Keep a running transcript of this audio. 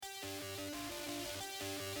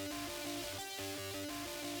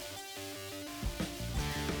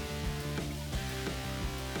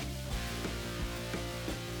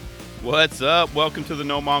What's up? Welcome to the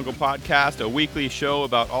No Mongo Podcast, a weekly show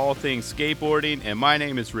about all things skateboarding, and my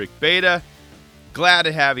name is Rick Beta. Glad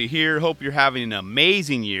to have you here. Hope you're having an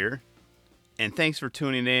amazing year, and thanks for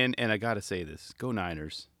tuning in. And I gotta say this, go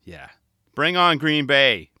Niners. Yeah. Bring on Green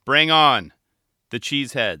Bay. Bring on the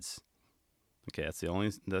Cheeseheads. Okay, that's the only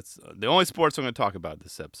sports I'm going to talk about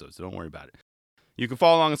this episode, so don't worry about it. You can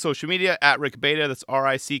follow along on social media at Rick Beta, that's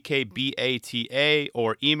RickBata,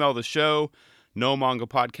 or email the show,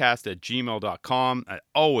 nomongopodcast@gmail.com. I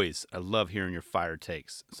love hearing your fire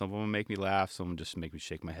takes. Some of them make me laugh, some of them just make me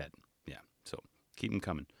shake my head. Yeah, so keep them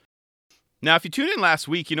coming. Now, if you tuned in last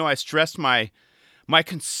week, you know I stressed my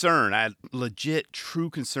concern. I had legit, true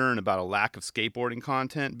concern about a lack of skateboarding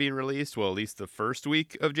content being released, well, at least the first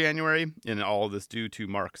week of January, and all of this due to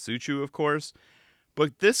Mark Suciu, of course.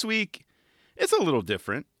 But this week, it's a little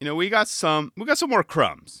different. You know, we got some more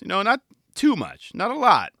crumbs. You know, not too much, not a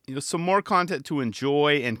lot. You know, some more content to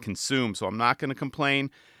enjoy and consume. So I'm not going to complain.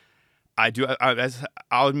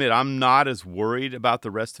 I'll admit, I'm not as worried about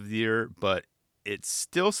the rest of the year, but it's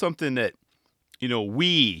still something that, you know,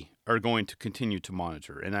 we are going to continue to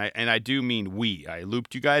monitor. And I do mean we. I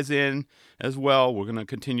looped you guys in as well. We're going to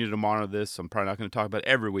continue to monitor this. I'm probably not going to talk about it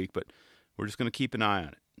every week, but we're just going to keep an eye on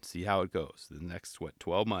it and see how it goes the next,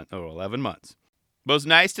 12 months or 11 months. But it was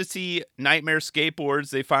nice to see Nightmare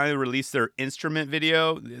Skateboards. They finally released their instrument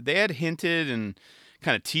video. They had hinted and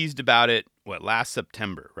kind of teased about it, last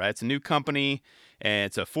September, right? It's a new company, and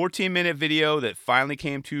it's a 14-minute video that finally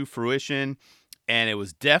came to fruition, and it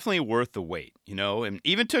was definitely worth the wait, you know? And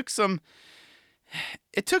even took some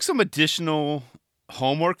additional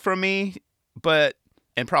homework from me,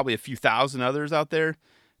 and probably a few thousand others out there,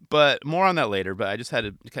 but more on that later. But I just had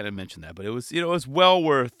to kind of mention that. But it was, it was well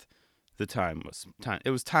worth the time.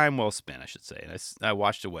 It was time well spent, I should say. And I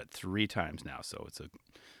watched it 3 times now, so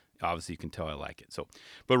obviously you can tell I like it. So,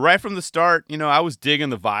 but right from the start, you know, I was digging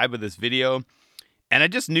the vibe of this video, and I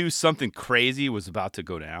just knew something crazy was about to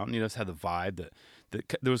go down. You know, just had the vibe that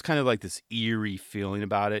there was kind of like this eerie feeling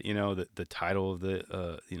about it. You know, the title of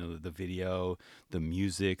the video, the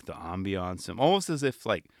music, the ambiance, and almost as if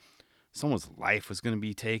like someone's life was going to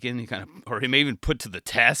be taken, or may even put to the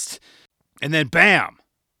test. And then bam,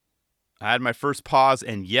 I had my first pause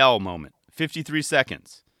and yell moment. 53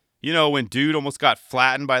 seconds. You know, when dude almost got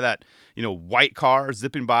flattened by that, you know, white car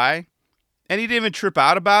zipping by, and he didn't even trip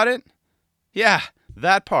out about it. Yeah,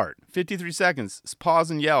 that part. 53 seconds.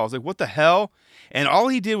 Pause and yell. I was like, what the hell? And all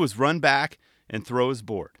he did was run back and throw his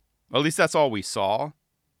board. At least that's all we saw,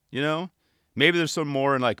 you know? Maybe there's some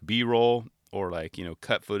more in like B-roll or like, you know,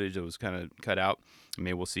 cut footage that was kind of cut out.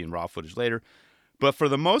 Maybe we'll see in raw footage later. But for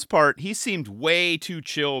the most part, he seemed way too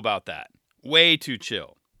chill about that. Way too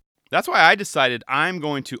chill. That's why I decided I'm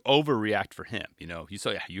going to overreact for him. You know,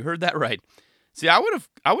 you heard that right. See, I would have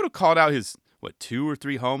called out his 2 or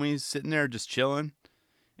 3 homies sitting there just chilling.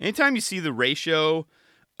 Anytime you see the ratio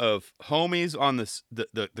of homies on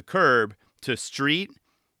the curb to street,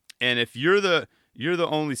 and if you're the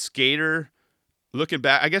only skater looking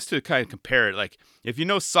back, I guess to kind of compare it, like if you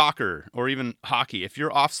know soccer or even hockey, if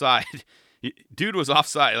you're offside, dude was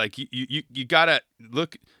offside. Like you gotta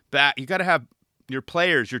look back. You gotta have your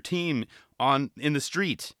players, your team in the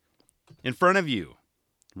street in front of you,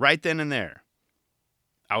 right then and there.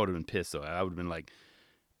 I would have been pissed though. I would have been like,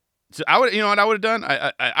 so I would, you know what I would have done?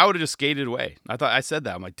 I would have just skated away. I said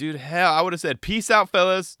that. I'm like, dude, hell, I would have said, peace out,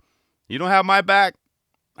 fellas. You don't have my back.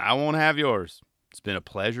 I won't have yours. It's been a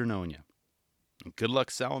pleasure knowing you. And good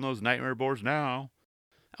luck selling those nightmare boards now.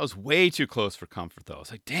 I was way too close for comfort though. I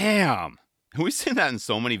was like, damn. And we've seen that in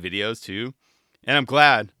so many videos too. And I'm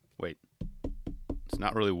glad. Wait, it's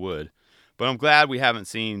not really wood. But I'm glad we haven't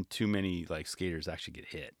seen too many like skaters actually get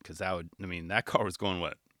hit. Because that car was going,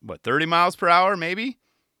 what, 30 miles per hour maybe?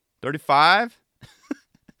 35?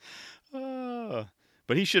 But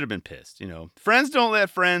he should have been pissed, you know. Friends don't let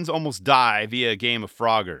friends almost die via a game of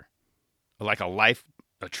Frogger. Like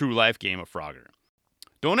a true life game of Frogger.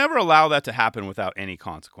 Don't ever allow that to happen without any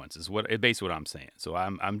consequences. Basically what I'm saying. So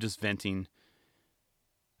I'm just venting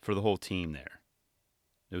for the whole team there.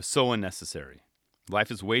 It was so unnecessary. Life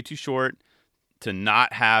is way too short to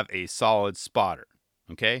not have a solid spotter.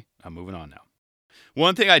 Okay? I'm moving on now.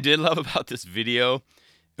 One thing I did love about this video,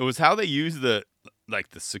 it was how they used the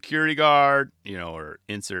security guard, you know, or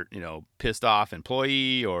insert, you know, pissed off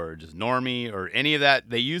employee or just normie or any of that.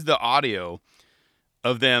 They used the audio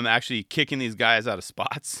of them actually kicking these guys out of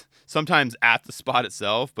spots, sometimes at the spot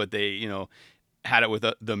itself, but they, you know, had it with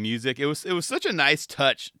the music. It was such a nice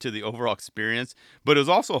touch to the overall experience, but it was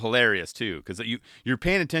also hilarious too, because you're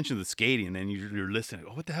paying attention to the skating and then you're listening.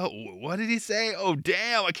 Oh, what the hell? What did he say? Oh,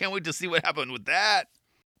 damn! I can't wait to see what happened with that.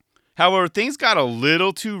 However, things got a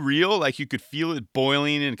little too real, like you could feel it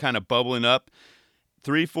boiling and kind of bubbling up.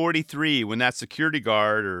 343, when that security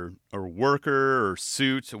guard or worker or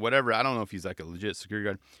suit or whatever, I don't know if he's like a legit security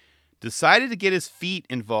guard, decided to get his feet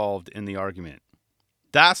involved in the argument.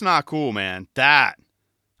 That's not cool, man. I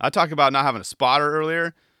talked about not having a spotter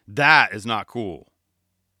earlier. That is not cool.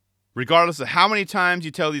 Regardless of how many times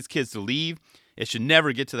you tell these kids to leave, it should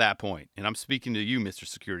never get to that point. And I'm speaking to you, Mr.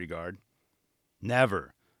 Security Guard.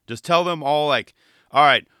 Never. Just tell them all like, all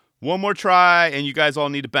right, one more try and you guys all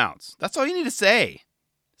need to bounce. That's all you need to say.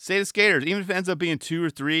 Say to skaters, even if it ends up being 2 or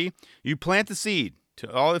 3, you plant the seed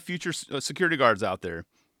to all the future security guards out there.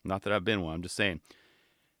 Not that I've been one, I'm just saying.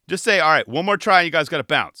 Just say, all right, one more try and you guys got to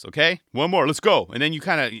bounce, okay? One more, let's go. And then you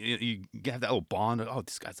kind of you have that little bond. Oh,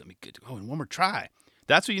 this guy's let me get to go and one more try.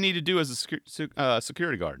 That's what you need to do as a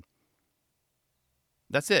security guard.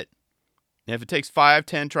 That's it. And if it takes 5,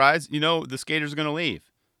 10 tries, the skaters are going to leave.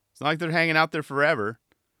 It's not like they're hanging out there forever.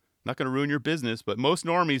 Not going to ruin your business, but most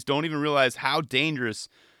normies don't even realize how dangerous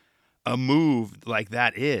a move like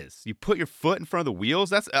that is. You put your foot in front of the wheels,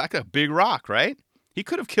 that's like a big rock, right? He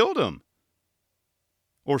could have killed him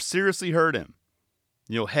or seriously hurt him.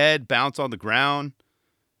 Head bounce on the ground,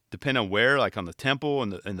 depending on where, like on the temple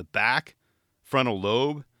and the back, frontal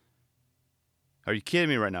lobe. Are you kidding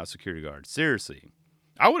me right now, security guard? Seriously.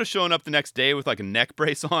 I would have shown up the next day with like a neck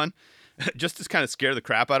brace on just to kind of scare the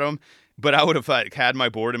crap out of him. But I would have like had my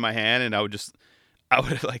board in my hand and I would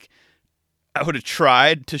have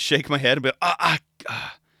tried to shake my head and be like,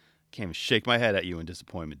 can't even shake my head at you in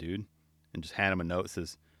disappointment, dude. And just hand him a note that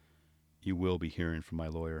says, you will be hearing from my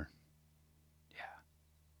lawyer. Yeah.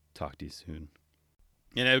 Talk to you soon.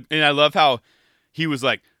 And I love how he was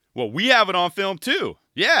like, well, we have it on film too.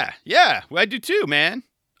 Yeah, I do too, man.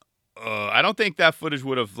 I don't think that footage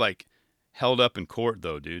would have like held up in court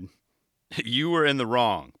though, dude. You were in the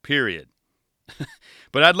wrong, period.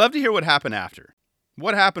 But I'd love to hear what happened after.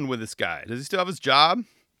 What happened with this guy? Does he still have his job?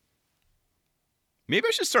 Maybe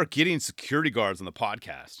I should start getting security guards on the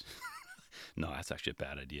podcast. No, that's actually a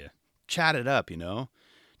bad idea. Chat it up,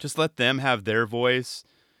 Just let them have their voice,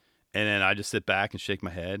 and then I just sit back and shake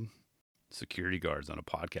my head. Security guards on a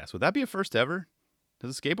podcast. Would that be a first ever?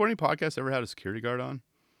 Does a skateboarding podcast ever had a security guard on?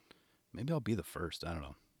 Maybe I'll be the first. I don't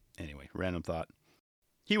know. Anyway, random thought.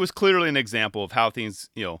 He was clearly an example of how things,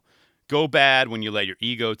 go bad when you let your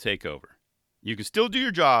ego take over. You can still do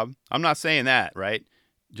your job. I'm not saying that, right?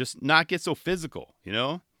 Just not get so physical,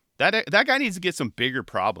 That guy needs to get some bigger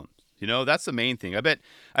problems. That's the main thing. I bet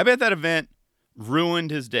that event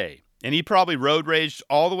ruined his day. And he probably road raged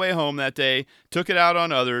all the way home that day, took it out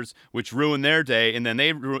on others, which ruined their day, and then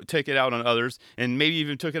they took it out on others, and maybe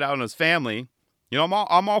even took it out on his family. I'm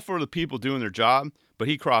all for the people doing their job, but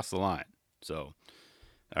he crossed the line. So,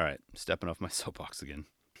 all right, stepping off my soapbox again.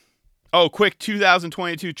 Oh, quick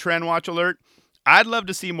 2022 trend watch alert. I'd love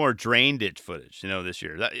to see more drain ditch footage, this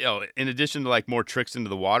year. That, in addition to like more tricks into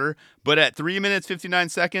the water. But at 3 minutes, 59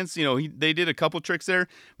 seconds, they did a couple tricks there.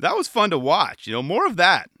 That was fun to watch. More of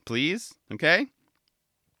that, please. Okay.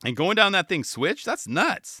 And going down that thing switch, that's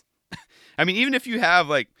nuts. I mean, even if you have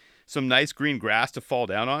like some nice green grass to fall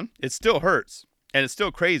down on, it still hurts. And it's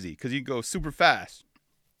still crazy because you go super fast.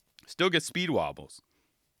 Still get speed wobbles.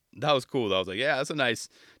 That was cool. I was like, yeah, that's a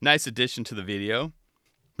nice addition to the video.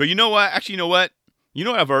 But you know what? Actually, you know what? You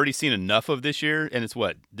know what I've already seen enough of this year? And it's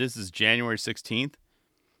what? This is January 16th.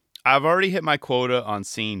 I've already hit my quota on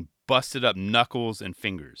seeing busted up knuckles and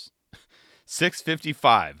fingers.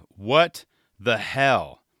 655. What the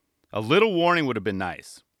hell? A little warning would have been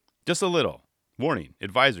nice. Just a little. Warning.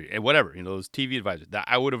 Advisory. Whatever. Those TV advisories.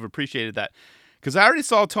 I would have appreciated that. Because I already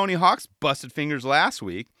saw Tony Hawk's busted fingers last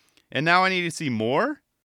week. And now I need to see more?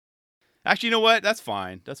 Actually, you know what? That's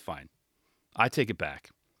fine. I take it back.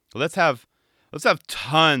 Let's have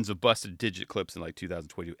tons of busted digit clips in like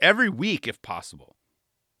 2022 every week if possible.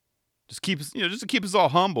 Just keep us, just to keep us all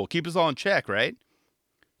humble, keep us all in check, right?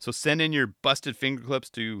 So send in your busted finger clips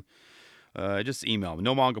to just email me,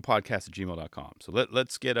 nomangapodcast@gmail.com. So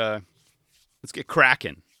let's get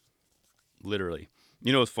cracking. Literally.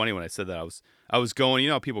 It's funny when I said that I was going,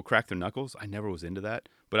 how people crack their knuckles? I never was into that,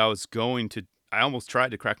 but I almost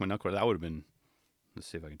tried to crack my knuckle. That would have been, let's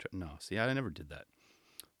see if I can try. No, see, I never did that.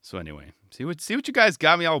 So anyway, see what you guys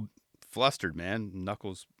got me all flustered, man.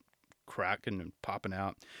 Knuckles cracking and popping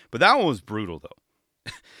out. But that one was brutal,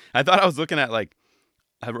 though. I thought I was looking at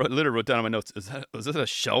literally wrote down on my notes, was this a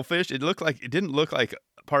shellfish? It didn't look like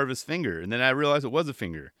part of his finger. And then I realized it was a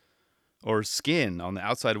finger or skin on the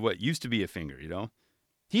outside of what used to be a finger,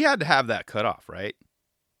 He had to have that cut off, right?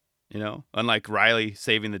 Unlike Riley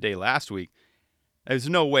saving the day last week, there's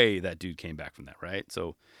no way that dude came back from that, right?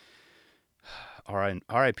 So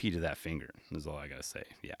R.I.P. to that finger is all I gotta say.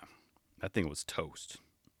 Yeah, that thing was toast.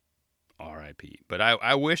 R.I.P. But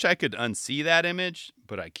I wish I could unsee that image,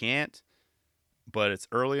 but I can't. But it's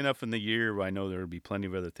early enough in the year where I know there would be plenty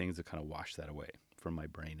of other things that kind of wash that away from my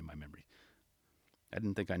brain and my memory. I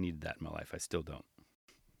didn't think I needed that in my life. I still don't.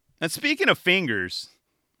 And speaking of fingers,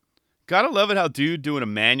 gotta love it how dude doing a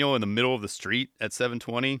manual in the middle of the street at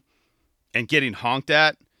 720 and getting honked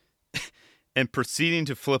at and proceeding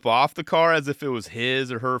to flip off the car as if it was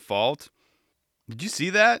his or her fault. Did you see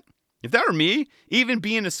that? If that were me, even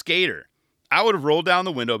being a skater, I would have rolled down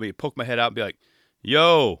the window, poke my head out and be like,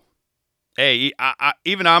 yo, hey,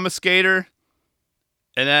 even I'm a skater,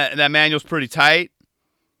 and that manual's pretty tight,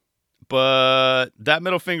 but that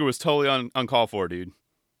middle finger was totally uncalled for, dude.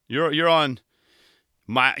 You're on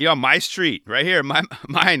my street right here, mine,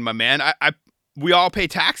 my man. We all pay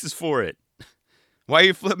taxes for it. Why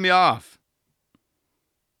you flip me off?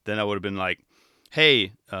 Then I would have been like,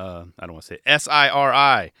 hey, I don't want to say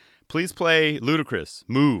SIRI. Please play Ludacris,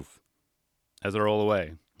 Move, as I roll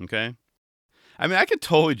away, okay? I mean, I could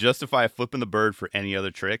totally justify flipping the bird for any other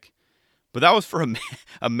trick, but that was for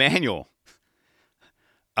a manual.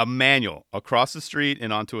 A manual across the street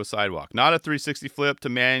and onto a sidewalk. Not a 360 flip to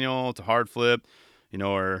manual to hard flip,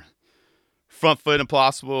 or front foot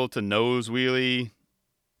impossible to nose wheelie.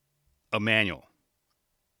 A manual.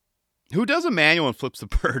 Who does a manual and flips the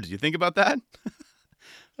bird? Did you think about that?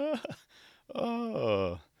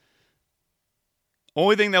 Oh.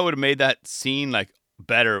 Only thing that would have made that scene like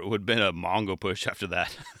better would have been a Mongo push after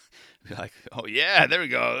that. Be like, oh yeah, there we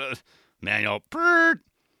go. Manual bird.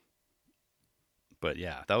 But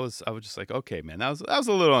yeah, I was just like, okay, man, that was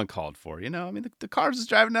a little uncalled for, I mean, the car's just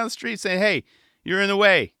driving down the street saying, hey, you're in the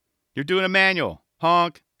way. You're doing a manual.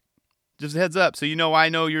 Honk. Just a heads up so I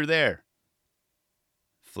know you're there.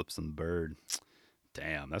 Flips on the bird.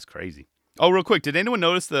 Damn, that's crazy. Oh, real quick, did anyone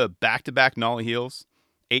notice the back-to-back nollie heels?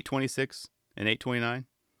 826 and 829?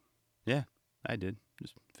 Yeah, I did.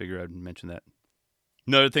 Just figure I'd mention that.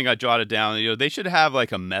 Another thing I jotted down, they should have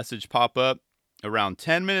like a message pop up around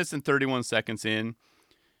 10 minutes and 31 seconds in.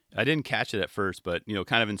 I didn't catch it at first, but,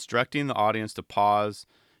 kind of instructing the audience to pause,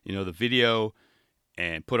 the video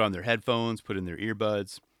and put on their headphones, put in their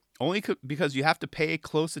earbuds. Only because you have to pay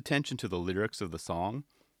close attention to the lyrics of the song.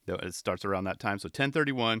 It starts around that time. So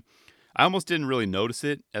 10:31. I almost didn't really notice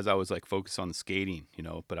it as I was like focused on the skating,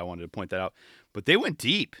 but I wanted to point that out. But they went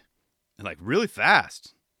deep and like really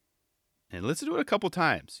fast. And listen to it a couple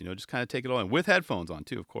times, just kind of take it all in with headphones on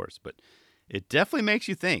too, of course. But it definitely makes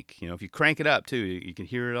you think, if you crank it up too, you can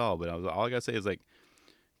hear it all. But all I got to say is like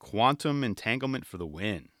quantum entanglement for the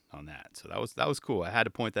win on that. So that was cool. I had to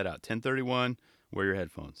point that out. 10:31, wear your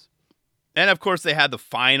headphones. And of course they had the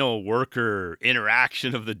final worker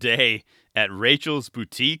interaction of the day at Rachel's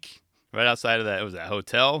Boutique right outside of that. It was a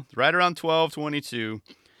hotel right around 12:22.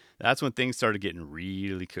 That's when things started getting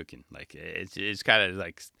really cooking. Like it's kind of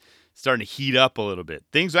like starting to heat up a little bit.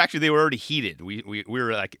 Things they were already heated. We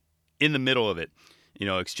were like in the middle of it.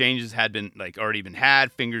 Exchanges had been like already been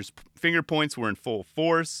had. Finger points were in full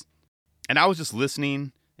force. And I was just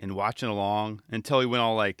listening and watching along until he went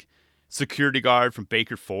all like security guard from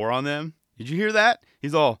Baker 4 on them. Did you hear that?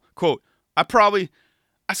 He's all, quote, I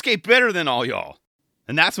skate better than all y'all.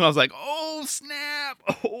 And that's when I was like, oh, snap.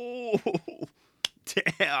 Oh,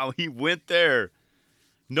 damn. He went there.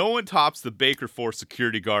 No one tops the Baker 4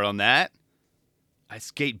 security guard on that. I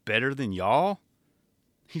skate better than y'all.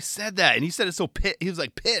 He said that, and he said it so he was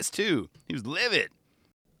like pissed too. He was livid.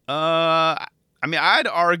 I mean, I'd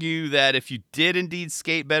argue that if you did indeed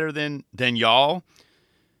skate better than y'all,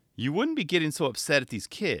 you wouldn't be getting so upset at these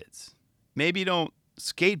kids. Maybe you don't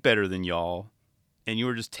skate better than y'all, and you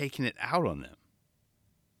were just taking it out on them.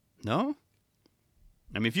 No?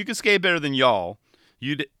 I mean, if you could skate better than y'all,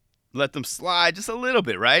 you'd let them slide just a little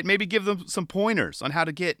bit, right? Maybe give them some pointers on how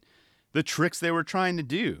to get the tricks they were trying to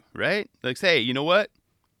do, right? Like, hey, you know what?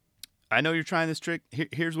 I know you're trying this trick.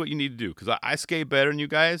 Here's what you need to do, because I skate better than you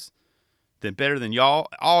guys, better than y'all,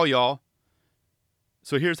 all y'all.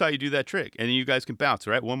 So here's how you do that trick. And then you guys can bounce,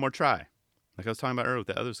 right? One more try. Like I was talking about earlier with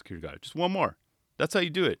that other security guard. Just one more. That's how you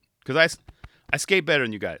do it. Because I skate better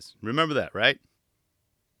than you guys. Remember that, right?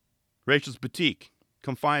 Rachel's Boutique.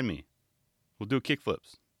 Come find me. We'll do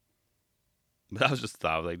kickflips. But I was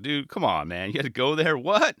like, dude, come on, man. You got to go there?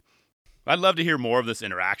 What? I'd love to hear more of this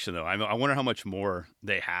interaction, though. I wonder how much more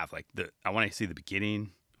they have. Like, I want to see the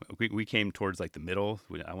beginning. We came towards, like, the middle.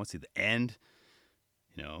 I want to see the end.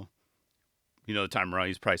 The time around,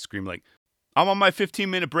 he's probably screaming, like, I'm on my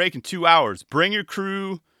 15-minute break in 2 hours. Bring your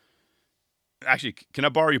crew. Actually, can I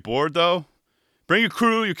borrow your board, though? Bring your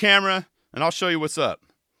crew, your camera, and I'll show you what's up.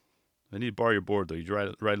 I need to borrow your board, though.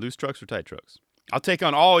 You ride loose trucks or tight trucks? I'll take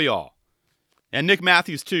on all y'all. And Nick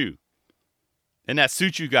Matthews, too. And that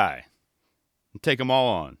Suchu guy. And take them all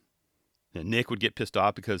on. And Nick would get pissed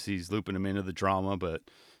off because he's looping him into the drama, but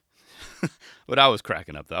but I was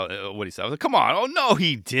cracking up, though. What he said, I was like, come on. Oh, no,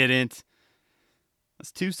 he didn't.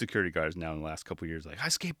 That's 2 security guards now in the last couple of years. Like, I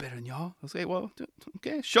skate better than y'all. I was like, well,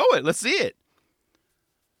 okay, show it. Let's see it.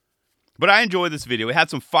 But I enjoyed this video. It had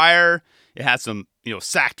some fire. It had some,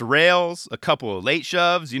 sacked rails, a couple of late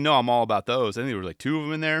shoves. I'm all about those. I think there were like 2 of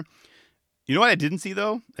them in there. You know what I didn't see,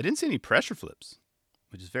 though? I didn't see any pressure flips,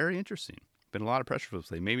 which is very interesting. Been a lot of pressure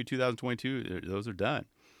flips. Like maybe 2022, those are done.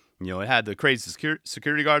 It had the crazy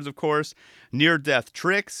security guards, of course, near-death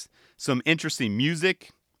tricks, some interesting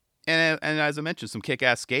music, and as I mentioned, some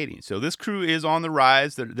kick-ass skating. So this crew is on the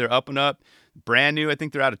rise. They're up and up. Brand new. I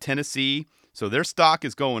think they're out of Tennessee. So their stock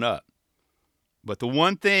is going up. But the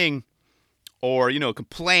one thing or,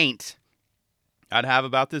 complaint I'd have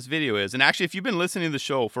about this video is, and actually if you've been listening to the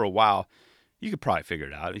show for a while, you could probably figure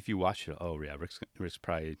it out. If you watch it, oh yeah, Rick's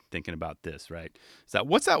probably thinking about this, right? So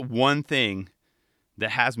what's that one thing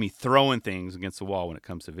that has me throwing things against the wall when it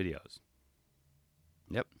comes to videos?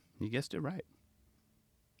 Yep, you guessed it right.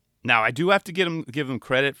 Now, I do have to give them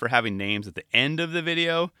credit for having names at the end of the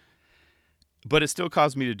video, but it still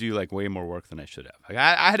caused me to do like way more work than I should have. Like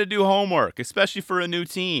I had to do homework, especially for a new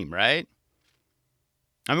team, right?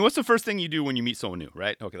 I mean, what's the first thing you do when you meet someone new,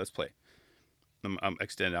 right? Okay, let's play. I'm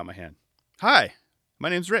extending out my hand. Hi, my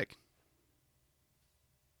name's Rick.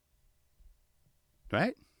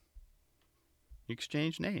 Right? You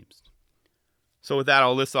exchange names. So with that,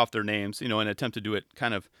 I'll list off their names, and attempt to do it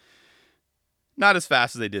kind of not as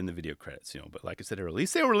fast as they did in the video credits, but like I said earlier, at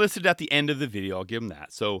least they were listed at the end of the video. I'll give them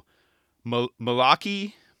that. So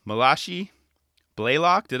Malachi,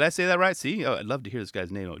 Blaylock, did I say that right? See, I'd love to hear this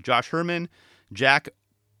guy's name. Josh Herman, Jack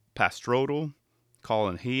Pastrodal,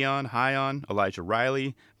 Colin Hyon, Elijah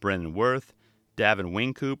Riley, Brendan Worth, Davin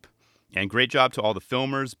Wingcoop, and great job to all the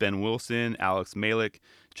filmers, Ben Wilson, Alex Malik,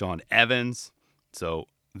 John Evans. So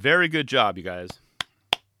very good job, you guys.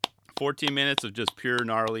 14 minutes of just pure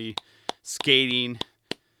gnarly skating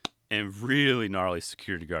and really gnarly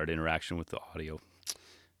security guard interaction with the audio.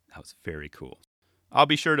 That was very cool. I'll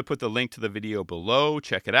be sure to put the link to the video below.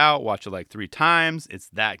 Check it out. Watch it like 3 times. It's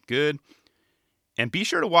that good. And be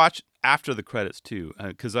sure to watch after the credits too.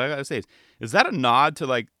 Because I gotta say, is that a nod to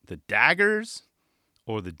like the Daggers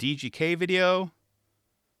or the DGK video?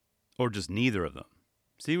 Or just neither of them?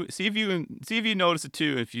 See if you notice it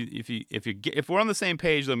too. If we're on the same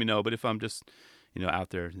page, let me know. But if I'm just out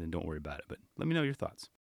there, then don't worry about it. But let me know your thoughts.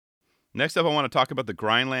 Next up, I want to talk about the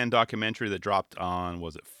Grindland documentary that dropped on,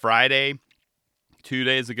 was it Friday, 2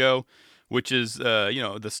 days ago, which is,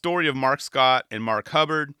 the story of Mark Scott and Mark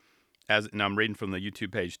Hubbard, and I'm reading from the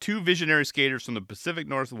YouTube page, 2 visionary skaters from the Pacific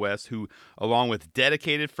Northwest who, along with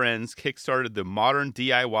dedicated friends, kickstarted the modern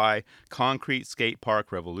DIY concrete skate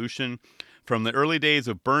park revolution. From the early days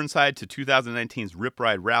of Burnside to 2019's Rip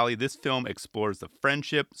Ride Rally, this film explores the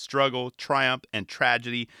friendship, struggle, triumph, and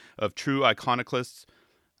tragedy of true iconoclasts.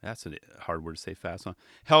 That's a hard word to say fast, huh?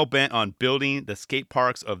 Hell-bent on building the skate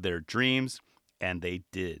parks of their dreams, and they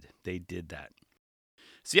did. They did that.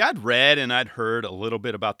 See, I'd read and I'd heard a little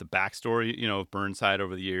bit about the backstory, of Burnside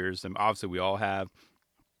over the years, and obviously we all have.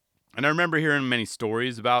 And I remember hearing many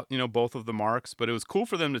stories about, both of the marks, but it was cool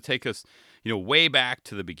for them to take us, way back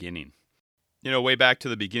to the beginning. Way back to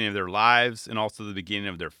the beginning of their lives and also the beginning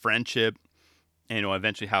of their friendship. And,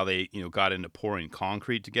 eventually how they, got into pouring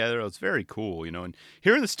concrete together. It was very cool, and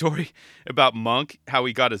hearing the story about Monk, how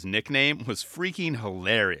he got his nickname, was freaking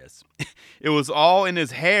hilarious. It was all in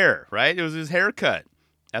his hair, right? It was his haircut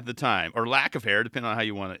at the time, or lack of hair, depending on how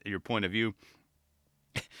you want it, your point of view.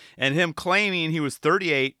 And him claiming he was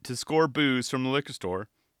 38 to score booze from the liquor store,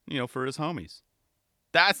 for his homies.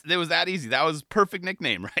 It was that easy. That was his perfect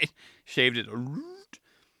nickname, right? Shaved it.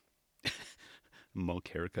 Monk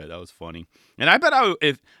haircut. That was funny. And I bet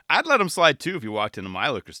I'd let him slide too if he walked into my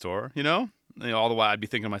liquor store, all the while I'd be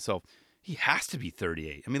thinking to myself, he has to be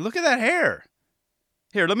 38. I mean, look at that hair.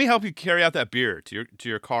 Here, let me help you carry out that beer to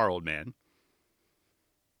your car, old man.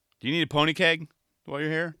 Do you need a pony keg while you're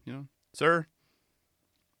here? Sir,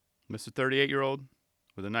 Mr. 38-year-old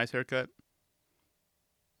with a nice haircut.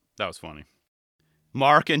 That was funny.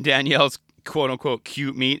 Mark and Danielle's quote-unquote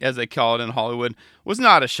cute meet, as they call it in Hollywood, was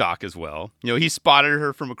not a shock as well. He spotted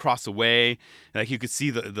her from across the way. Like, you could see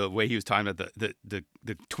the way he was talking about the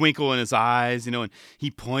twinkle in his eyes, and he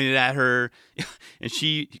pointed at her, and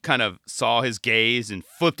she kind of saw his gaze and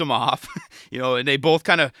flipped him off, and they both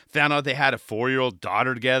kind of found out they had a 4-year-old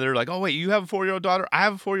daughter together. Like, oh, wait, you have a 4-year-old daughter? I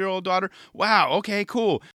have a 4-year-old daughter? Wow, okay,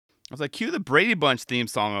 cool. I was like, cue the Brady Bunch theme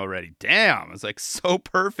song already. Damn, it's like so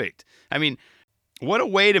perfect. I mean, what a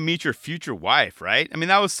way to meet your future wife, right? I mean,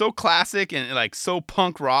 that was so classic and like so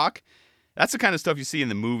punk rock. That's the kind of stuff you see in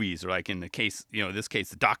the movies or like in the case, this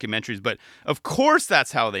case, the documentaries. But of course,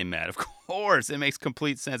 that's how they met. Of course, it makes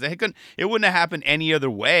complete sense. It wouldn't have happened any other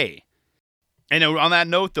way. And on that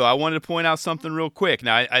note, though, I wanted to point out something real quick.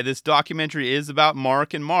 Now, this documentary is about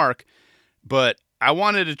Mark and Mark, but I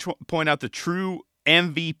wanted to point out the true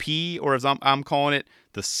MVP, or as I'm calling it,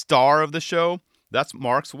 the star of the show. That's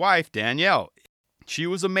Mark's wife, Danielle. She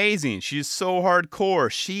was amazing. She's so hardcore.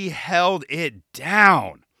 She held it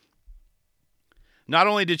down. Not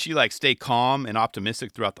only did she like stay calm and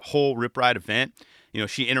optimistic throughout the whole Rip Ride event,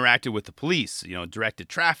 she interacted with the police, directed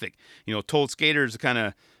traffic, told skaters to kind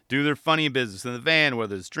of do their funny business in the van,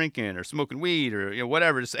 whether it's drinking or smoking weed or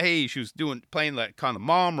whatever. Just hey, she was playing like kind of the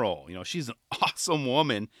mom role. She's an awesome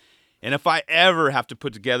woman, and if I ever have to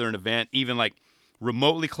put together an event, even like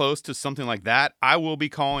remotely close to something like that, I will be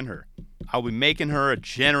calling her. I'll be making her a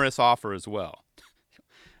generous offer as well.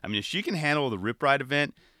 I mean, if she can handle the Rip Ride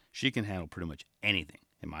event, she can handle pretty much anything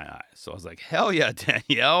in my eyes. So I was like, hell yeah,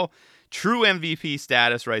 Danielle. True MVP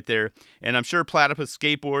status right there. And I'm sure Platypus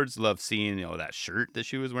Skateboards loved seeing, that shirt that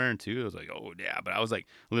she was wearing too. I was like, oh yeah. But I was like,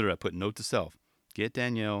 literally, I put note to self, get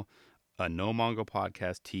Danielle a No Mongo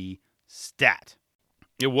Podcast tee stat.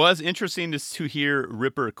 It was interesting to hear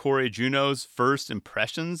Ripper Corey Juno's first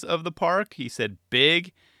impressions of the park. He said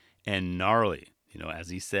big and gnarly, as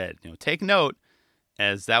he said, take note,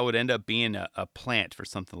 as that would end up being a plant for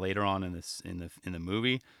something later on in the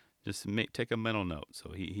movie. Just take a mental note.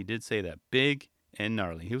 So he did say that, big and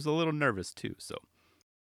gnarly. He was a little nervous too. So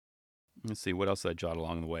let's see, what else did I jot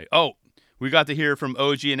along the way? Oh, we got to hear from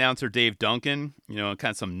OG announcer Dave Duncan, kind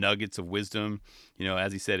of some nuggets of wisdom.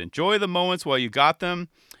 As he said, enjoy the moments while you got them.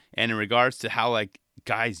 And in regards to how like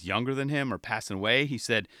guys younger than him are passing away, he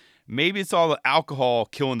said, maybe it's all the alcohol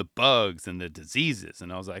killing the bugs and the diseases.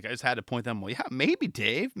 And I was like, I just had to point them. Well, yeah, maybe,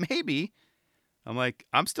 Dave, maybe. I'm like,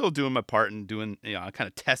 I'm still doing my part and doing, kind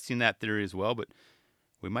of testing that theory as well, but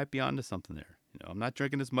we might be onto something there. I'm not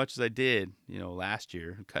drinking as much as I did, last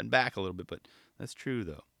year. I'm cutting back a little bit, but that's true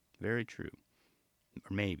though. Very true.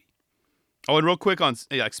 Or maybe. Oh, and real quick on,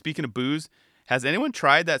 like, speaking of booze, has anyone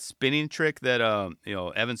tried that spinning trick that,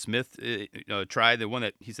 Evan Smith, tried? The one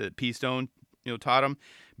that he said P Stone, taught him.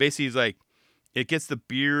 Basically, he's like, it gets the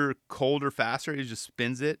beer colder faster. He just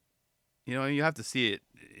spins it. You have to see it.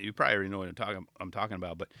 You probably already know what I'm talking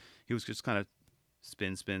about, but he was just kind of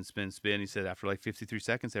spin. He said after like 53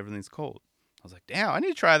 seconds, everything's cold. I was like, damn, I need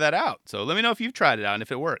to try that out. So let me know if you've tried it out and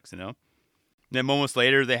if it works, Then moments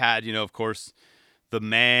later, they had, of course,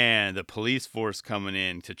 the police force coming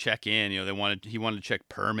in to check in. He wanted to check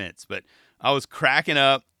permits, but I was cracking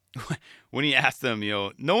up when he asked them,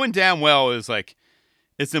 knowing damn well it was like,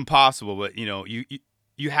 it's impossible, but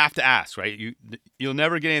you have to ask, right? You'll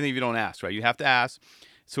never get anything if you don't ask, right? You have to ask.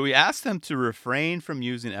 So we asked them to refrain from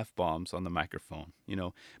using F-bombs on the microphone.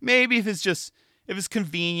 Maybe if it's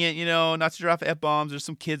convenient, not to drop F-bombs. There's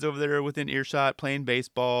some kids over there within earshot playing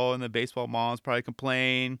baseball, and the baseball moms probably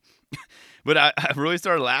complain. But I really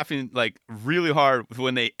started laughing like really hard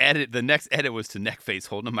when they edit. The next edit was to Neckface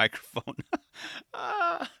holding a microphone.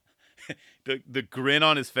 The grin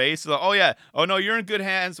on his face. Like, oh yeah. Oh no, you're in good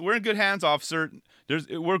hands. We're in good hands, officer.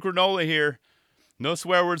 We're granola here. No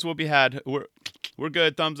swear words will be had. We're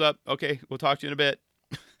good. Thumbs up. Okay, we'll talk to you in a bit.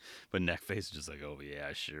 But Neckface is just like, oh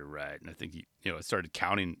yeah, sure, right. And I think he, started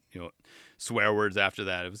counting, swear words after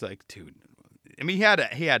that. It was like, dude. I mean, he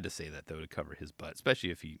had to say that though to cover his butt,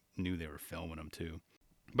 especially if he knew they were filming him too.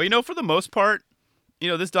 But for the most part,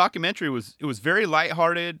 this documentary was very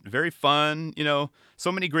lighthearted, very fun.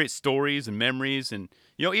 So many great stories and memories, and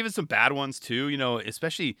even some bad ones too.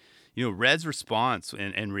 Especially Red's response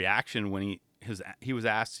and reaction when he was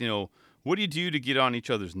asked, what do you do to get on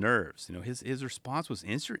each other's nerves? His response was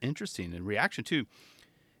interesting, and reaction too.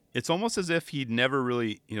 It's almost as if he'd never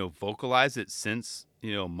really vocalized it since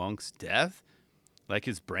Monk's death. Like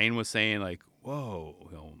his brain was saying like,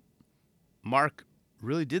 whoa, Mark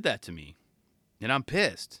really did that to me, and I'm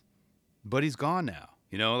pissed, but he's gone now.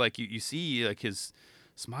 Like you see like his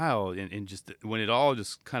smile and just when it all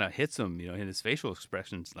just kind of hits him, and his facial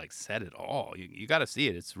expressions like said it all. You got to see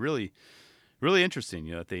it. It's really, really interesting,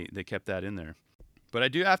 that they kept that in there. But I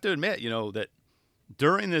do have to admit, that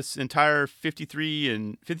during this entire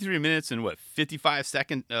 53 minutes and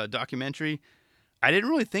 55-second documentary, I didn't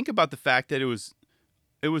really think about the fact that it was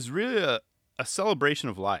really a celebration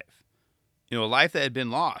of life, a life that had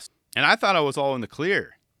been lost. And I thought I was all in the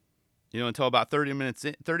clear, until about 30 minutes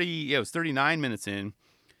in, it was 39 minutes in,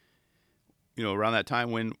 around that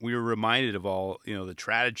time when we were reminded of all, the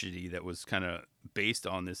tragedy that was kind of based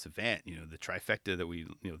on this event, the trifecta that we,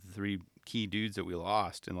 the three key dudes that we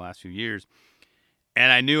lost in the last few years.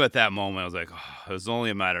 And I knew at that moment, I was like, oh, it was only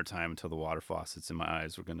a matter of time until the water faucets in my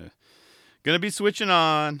eyes were gonna be switching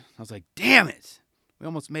on. I was like, damn it. We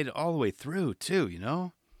almost made it all the way through too.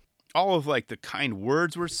 All of like the kind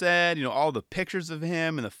words were said, all the pictures of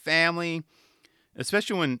him and the family,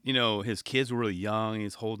 especially when, his kids were really young.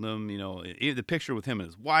 He's holding them, the picture with him and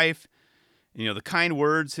his wife, the kind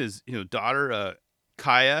words his, daughter,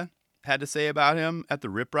 Kaya had to say about him at the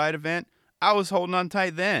Rip Ride event. I was holding on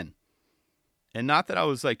tight then. And not that I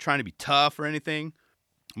was like trying to be tough or anything.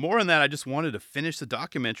 More than that, I just wanted to finish the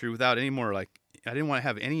documentary without any more, like, I didn't want to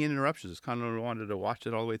have any interruptions. Just kind of wanted to watch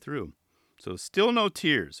it all the way through. So still no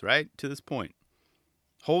tears, right? To this point.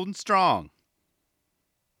 Holding strong.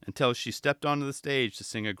 Until she stepped onto the stage to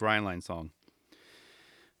sing a Grindline song.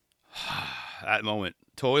 That moment.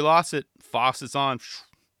 Totally lost it. Faucets on.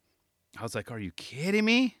 I was like, are you kidding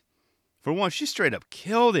me? For one, she straight up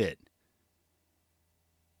killed it.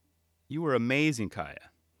 You were amazing, Kaya.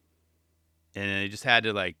 And they just had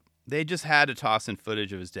to toss in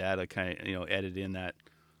footage of his dad, like kind of, edit in that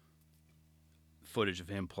footage of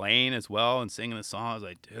him playing as well and singing the song. I was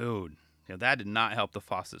like, dude, that did not help the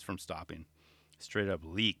faucets from stopping. Straight up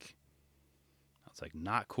leak. I was like,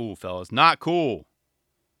 not cool, fellas. Not cool.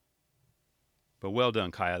 But well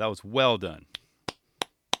done, Kaya. That was well done.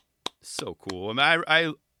 So cool. I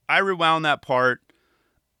mean, I rewound that part,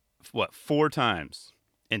 4 times.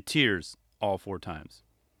 And tears all 4 times.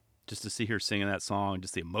 Just to see her singing that song,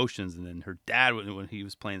 just the emotions, and then her dad when he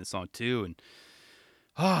was playing the song too, and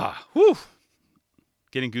whew,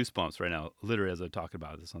 getting goosebumps right now, literally as I talk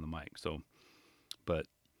about this on the mic. So, but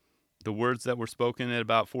the words that were spoken at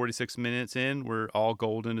about 46 minutes in were all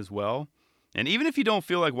golden as well. And even if you don't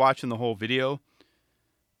feel like watching the whole video,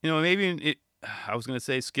 maybe I was going to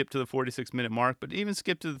say skip to the 46-minute mark, but even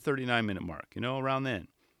skip to the 39-minute mark, around then.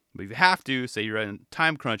 But if you have to, say you're in a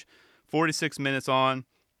time crunch, 46 minutes on,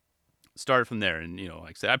 start from there. And, like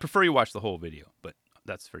I said, I prefer you watch the whole video, but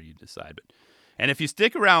that's for you to decide. And if you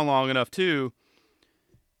stick around long enough too,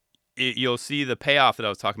 you'll see the payoff that I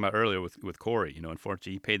was talking about earlier with Corey.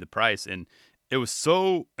 Unfortunately, he paid the price, and it was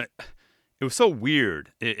so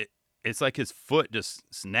weird. It's like his foot just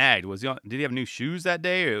snagged. Did he have new shoes that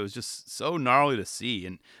day? Or it was just so gnarly to see.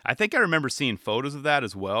 And I think I remember seeing photos of that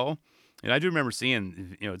as well. And I do remember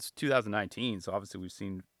seeing, it's 2019, so obviously we've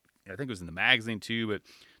seen, I think it was in the magazine too, but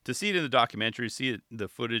to see it in the documentary, see the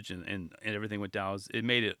footage and everything went down, it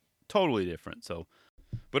made it totally different. So,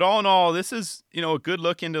 but all in all, this is, a good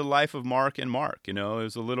look into the life of Mark and Mark. It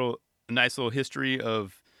was a nice little history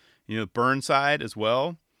of, Burnside as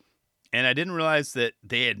well. And I didn't realize that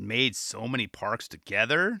they had made so many parks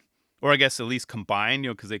together, or I guess at least combined,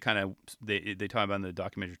 because they talk about in the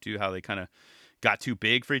documentary too, how they kind of got too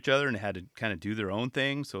big for each other and had to kind of do their own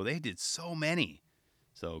thing. So they did so many.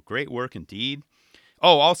 So great work indeed.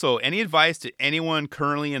 Oh, also, any advice to anyone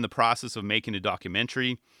currently in the process of making a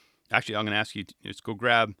documentary? Actually, I'm going to ask you to just go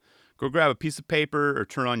grab a piece of paper or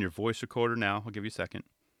turn on your voice recorder now. I'll give you a second.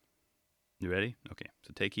 You ready? Okay,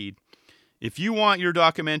 so take heed. If you want your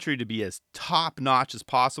documentary to be as top-notch as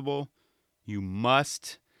possible, you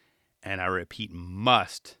must, and I repeat,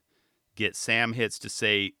 must, get Sam Hitz to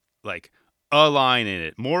say, like, a line in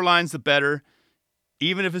it. More lines, the better.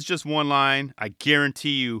 Even if it's just one line, I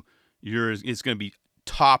guarantee you, it's going to be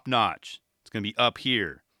top notch. It's going to be up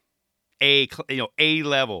here, A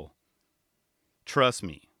level. Trust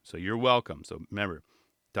me. So you're welcome. So remember,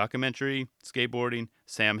 documentary, skateboarding,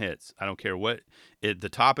 Sam Hitz. I don't care what the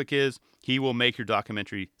topic is. He will make your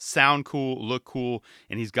documentary sound cool, look cool,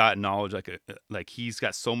 and he's got knowledge like he's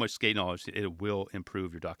got so much skate knowledge. It will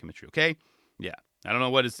improve your documentary. Okay? Yeah. I don't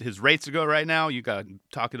know what his rates to go right now. You got to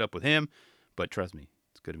talk it up with him, but trust me,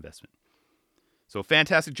 it's a good investment. So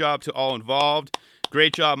fantastic job to all involved.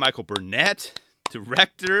 Great job, Michael Burnett,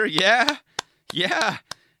 director. Yeah. I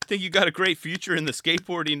think you got a great future in the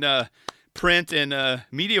skateboarding print and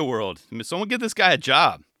media world. I mean, someone give this guy a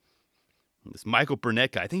job. This Michael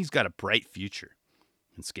Burnett guy, I think he's got a bright future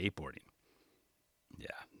in skateboarding. Yeah,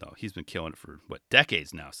 no, he's been killing it for,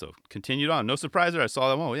 decades now. So continued on. No surprise there. I saw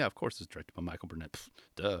that. Oh, yeah, of course it's directed by Michael Burnett. Pfft,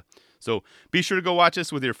 duh. So be sure to go watch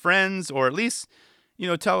this with your friends, or at least,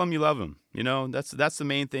 tell them you love them. That's the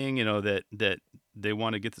main thing, that they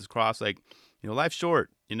want to get this across. Like, life's short,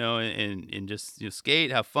 and just skate,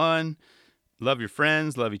 have fun, love your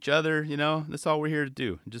friends, love each other. That's all we're here to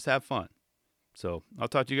do. Just have fun. So I'll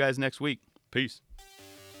talk to you guys next week. Peace.